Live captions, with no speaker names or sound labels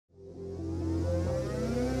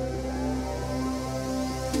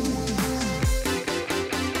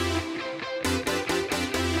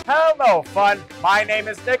Hello, fun. My name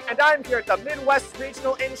is Nick, and I'm here at the Midwest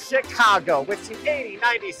Regional in Chicago with Team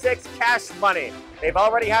 8096 Cash Money. They've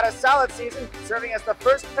already had a solid season, serving as the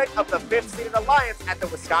first pick of the 5th-seeded alliance at the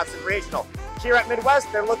Wisconsin Regional. Here at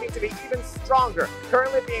Midwest, they're looking to be even stronger,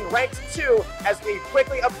 currently being ranked 2 as we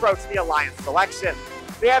quickly approach the alliance selection.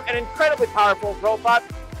 They have an incredibly powerful robot,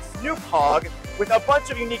 Snoop Hog, with a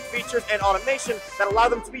bunch of unique features and automation that allow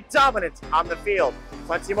them to be dominant on the field.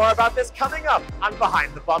 Plenty more about this coming up on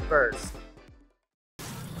Behind the Bumpers.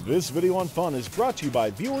 This video on fun is brought to you by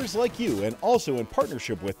viewers like you and also in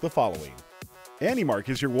partnership with the following. AndyMark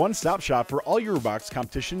is your one-stop shop for all your robotics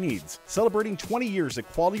competition needs. Celebrating 20 years of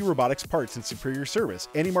quality robotics parts and superior service,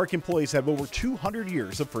 AndyMark employees have over 200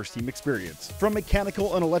 years of first-team experience. From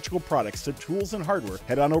mechanical and electrical products to tools and hardware,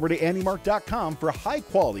 head on over to andymark.com for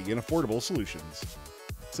high-quality and affordable solutions.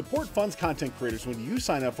 Support Fun's content creators when you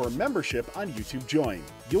sign up for a membership on YouTube Join.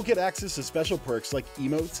 You'll get access to special perks like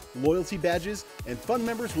emotes, loyalty badges, and Fun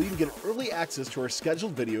members will even get early access to our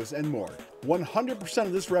scheduled videos and more. 100%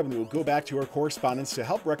 of this revenue will go back to our correspondents to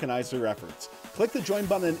help recognize their efforts. Click the join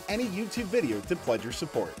button in any YouTube video to pledge your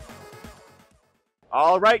support.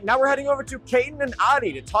 All right, now we're heading over to Caden and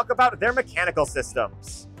Adi to talk about their mechanical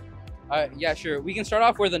systems. Yeah, sure. We can start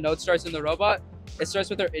off where the node starts in the robot. It starts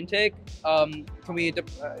with our intake.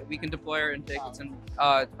 We can deploy our intake. It's in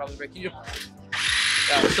probably right. Can you?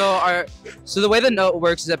 Yeah. So the way the node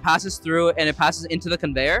works is it passes through and it passes into the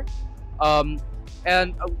conveyor,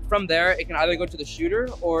 and from there it can either go to the shooter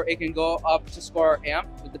or it can go up to score amp.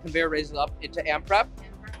 The conveyor raises up into amp prep.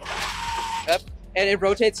 Yep. And it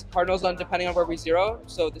rotates cardinals on depending on where we zero.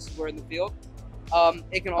 So this is where in the field.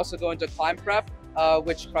 It can also go into climb prep,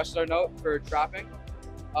 which crushes our node for trapping.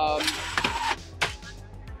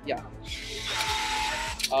 Yeah.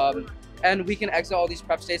 And we can exit all these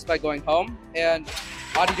prep states by going home. And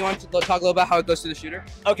Adi, do you want to talk a little about how it goes to the shooter?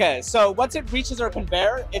 Okay, so once it reaches our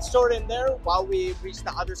conveyor, it's stored in there while we reach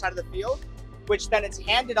the other side of the field, which then it's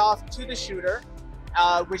handed off to the shooter,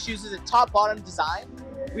 which uses a top-bottom design.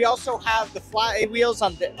 We also have the wheels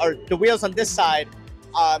on the wheels on this side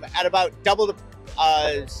at about double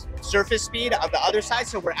the surface speed of the other side,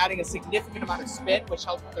 so we're adding a significant amount of spin, which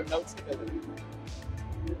helps with their node stability.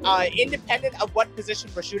 Independent of what position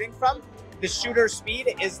we're shooting from, the shooter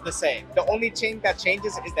speed is the same. The only change that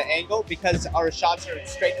changes is the angle because our shots are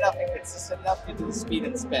straight enough and consistent enough due to the speed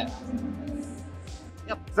and spin.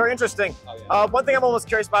 Yep, very interesting. One thing I'm almost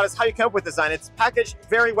curious about is how you come up with design. It's packaged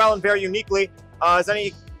very well and very uniquely. Is there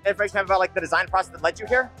any information about like the design process that led you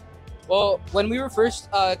here? Well, when we were first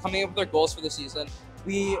coming up with our goals for the season,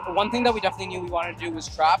 one thing that we definitely knew we wanted to do was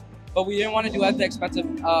trap, but we didn't want to do it at the expense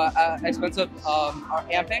of our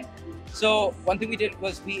amping. So one thing we did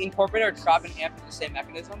was we incorporated our trap and amp in the same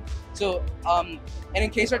mechanism. So and in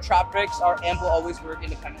case our trap breaks, our amp will always work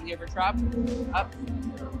independently of our trap.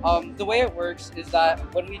 The way it works is that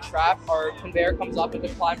when we trap, our conveyor comes up into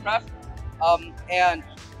climb prep, and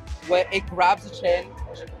when it grabs the chain,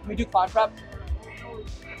 we do climb prep.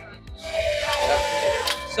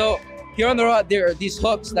 So here on the road, there are these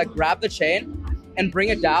hooks that grab the chain and bring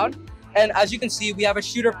it down. And as you can see, we have a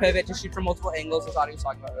shooter pivot to shoot from multiple angles, as Adi was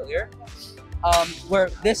talking about earlier, where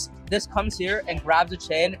this comes here and grabs the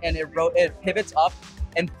chain and it pivots up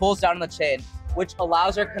and pulls down on the chain, which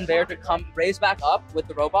allows our conveyor to raise back up with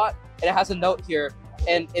the robot. And it has a note here,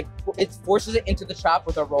 and it forces it into the trap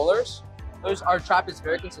with our rollers. Our trap is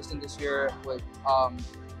very consistent this year,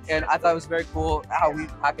 and I thought it was very cool how we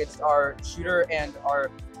packaged our shooter and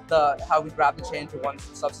how we grab the chain to one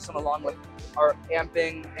subsystem along with our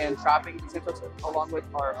amping and trapping, along with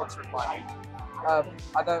our hooks for climbing.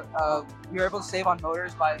 I thought we were able to save on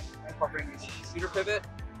motors by incorporating the shooter pivot.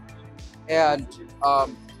 And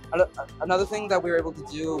another thing that we were able to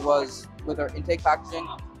do was with our intake packaging,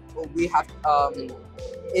 we have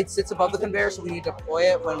it sits above the conveyor, so we need to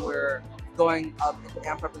deploy it when we're going up into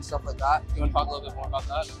amp prep and stuff like that. Do you want to talk a little bit more about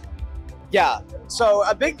that? Yeah, so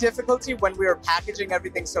a big difficulty when we were packaging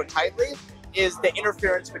everything so tightly is the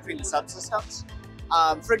interference between the subsystems.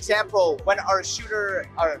 For example, when our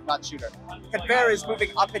conveyor is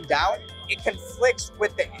moving up and down, it conflicts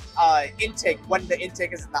with the intake when the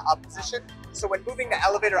intake is in the up position. So when moving the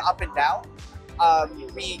elevator up and down,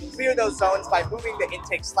 we clear those zones by moving the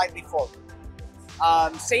intake slightly forward.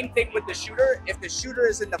 Same thing with the shooter. If the shooter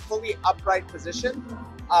is in the fully upright position,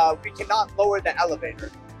 we cannot lower the elevator.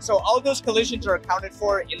 So all those collisions are accounted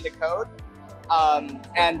for in the code,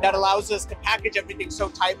 and that allows us to package everything so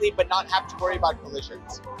tightly but not have to worry about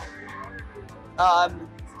collisions.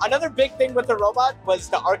 Another big thing with the robot was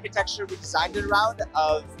the architecture we designed it around,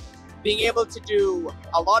 of being able to do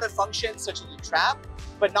a lot of functions such as a trap,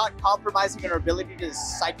 but not compromising our ability to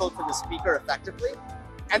cycle to the speaker effectively.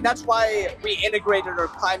 And that's why we integrated our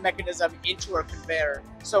climb mechanism into our conveyor.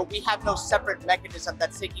 So we have no separate mechanism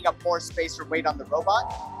that's taking up more space or weight on the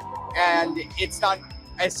robot. And it's not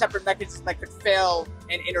a separate mechanism that could fail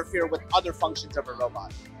and interfere with other functions of a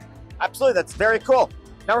robot. Absolutely, that's very cool.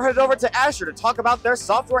 Now we're headed over to Azure to talk about their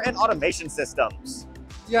software and automation systems.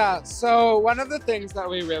 Yeah, so one of the things that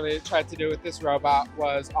we really tried to do with this robot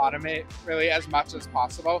was automate really as much as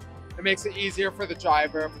possible. It makes it easier for the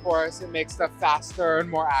driver, of course. It makes stuff faster and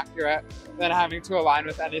more accurate than having to align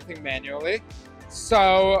with anything manually.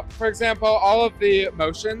 So, for example, all of the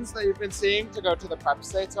motions that you've been seeing to go to the prep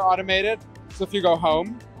states are automated. So if you go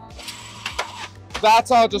home, that's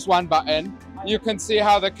all just one button. You can see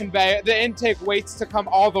how the intake waits to come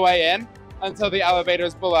all the way in until the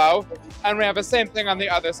elevator's below. And we have the same thing on the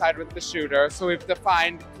other side with the shooter. So we've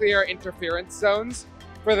defined clear interference zones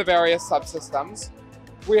for the various subsystems.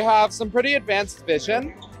 We have some pretty advanced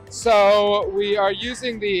vision. So we are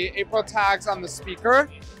using the April tags on the speaker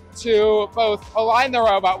to both align the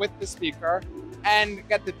robot with the speaker and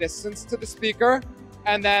get the distance to the speaker,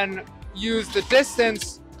 and then use the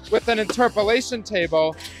distance with an interpolation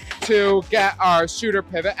table to get our shooter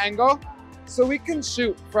pivot angle. So we can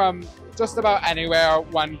shoot from just about anywhere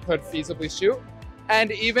one could feasibly shoot.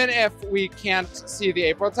 And even if we can't see the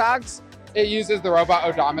April tags, it uses the robot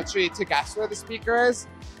odometry to guess where the speaker is.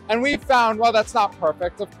 And we found, well, that's not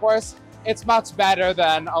perfect, of course, it's much better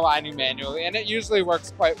than aligning manually, and it usually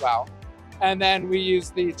works quite well. And then we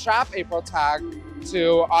use the trap April tag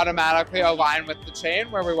to automatically align with the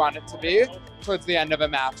chain where we want it to be towards the end of a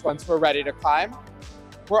match once we're ready to climb.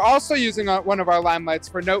 We're also using one of our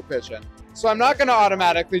limelights for note vision. So I'm not going to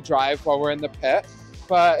automatically drive while we're in the pit,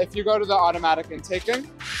 but if you go to the automatic intaking,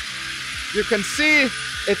 you can see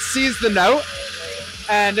it sees the note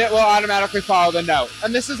and it will automatically follow the note.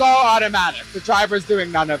 And this is all automatic. The driver's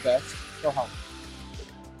doing none of this. Go home.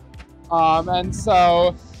 And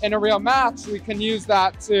so in a real match, we can use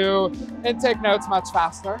that to intake notes much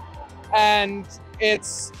faster. And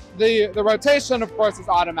it's the rotation, of course, is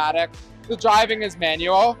automatic. The driving is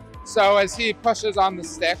manual. So as he pushes on the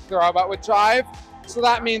stick, the robot would drive. So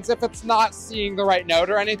that means if it's not seeing the right note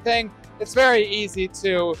or anything, it's very easy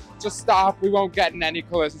to just stop. We won't get in any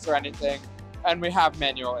collisions or anything. And we have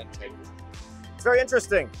manual intake. It's very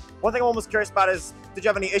interesting. One thing I'm almost curious about is, did you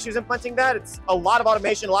have any issues implementing that? It's a lot of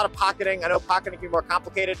automation, a lot of pocketing. I know pocketing can be more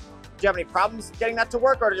complicated. Do you have any problems getting that to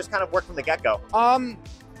work, or to just kind of work from the get-go?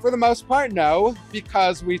 For the most part, no,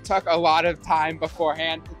 because we took a lot of time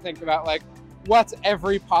beforehand to think about like what's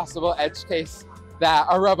every possible edge case that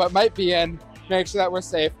a robot might be in, make sure that we're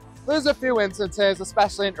safe. There's a few instances,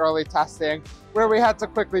 especially in early testing, where we had to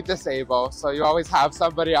quickly disable. So you always have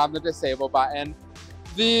somebody on the disable button.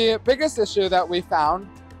 The biggest issue that we found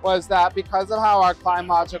was that because of how our climb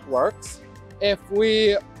logic works, if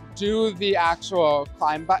we do the actual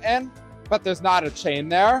climb button, but there's not a chain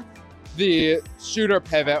there, the shooter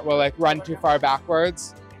pivot will like run too far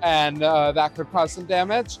backwards, and that could cause some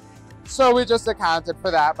damage. So we just accounted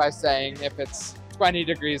for that by saying if it's 20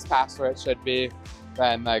 degrees past where it should be,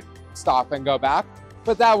 then like stop and go back.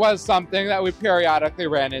 But that was something that we periodically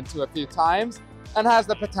ran into a few times and has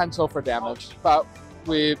the potential for damage. But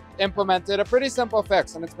we implemented a pretty simple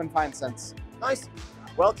fix and it's been fine since. Nice.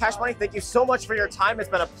 Well, Cash Money, thank you so much for your time. It's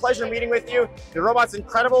been a pleasure meeting with you. The robot's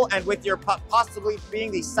incredible, and with your possibly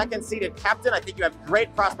being the second-seeded captain, I think you have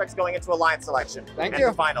great prospects going into Alliance selection. Thank you.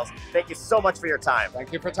 And the finals. Thank you so much for your time.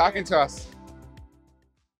 Thank you for talking to us.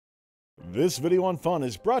 This video on fun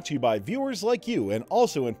is brought to you by viewers like you and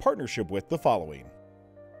also in partnership with the following.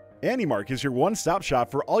 AndyMark is your one-stop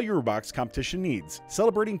shop for all your robotics competition needs.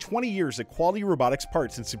 Celebrating 20 years of quality robotics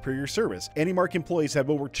parts and superior service, AndyMark employees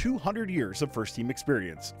have over 200 years of first-team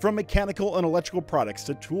experience. From mechanical and electrical products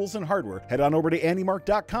to tools and hardware, head on over to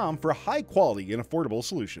andymark.com for high-quality and affordable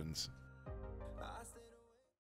solutions.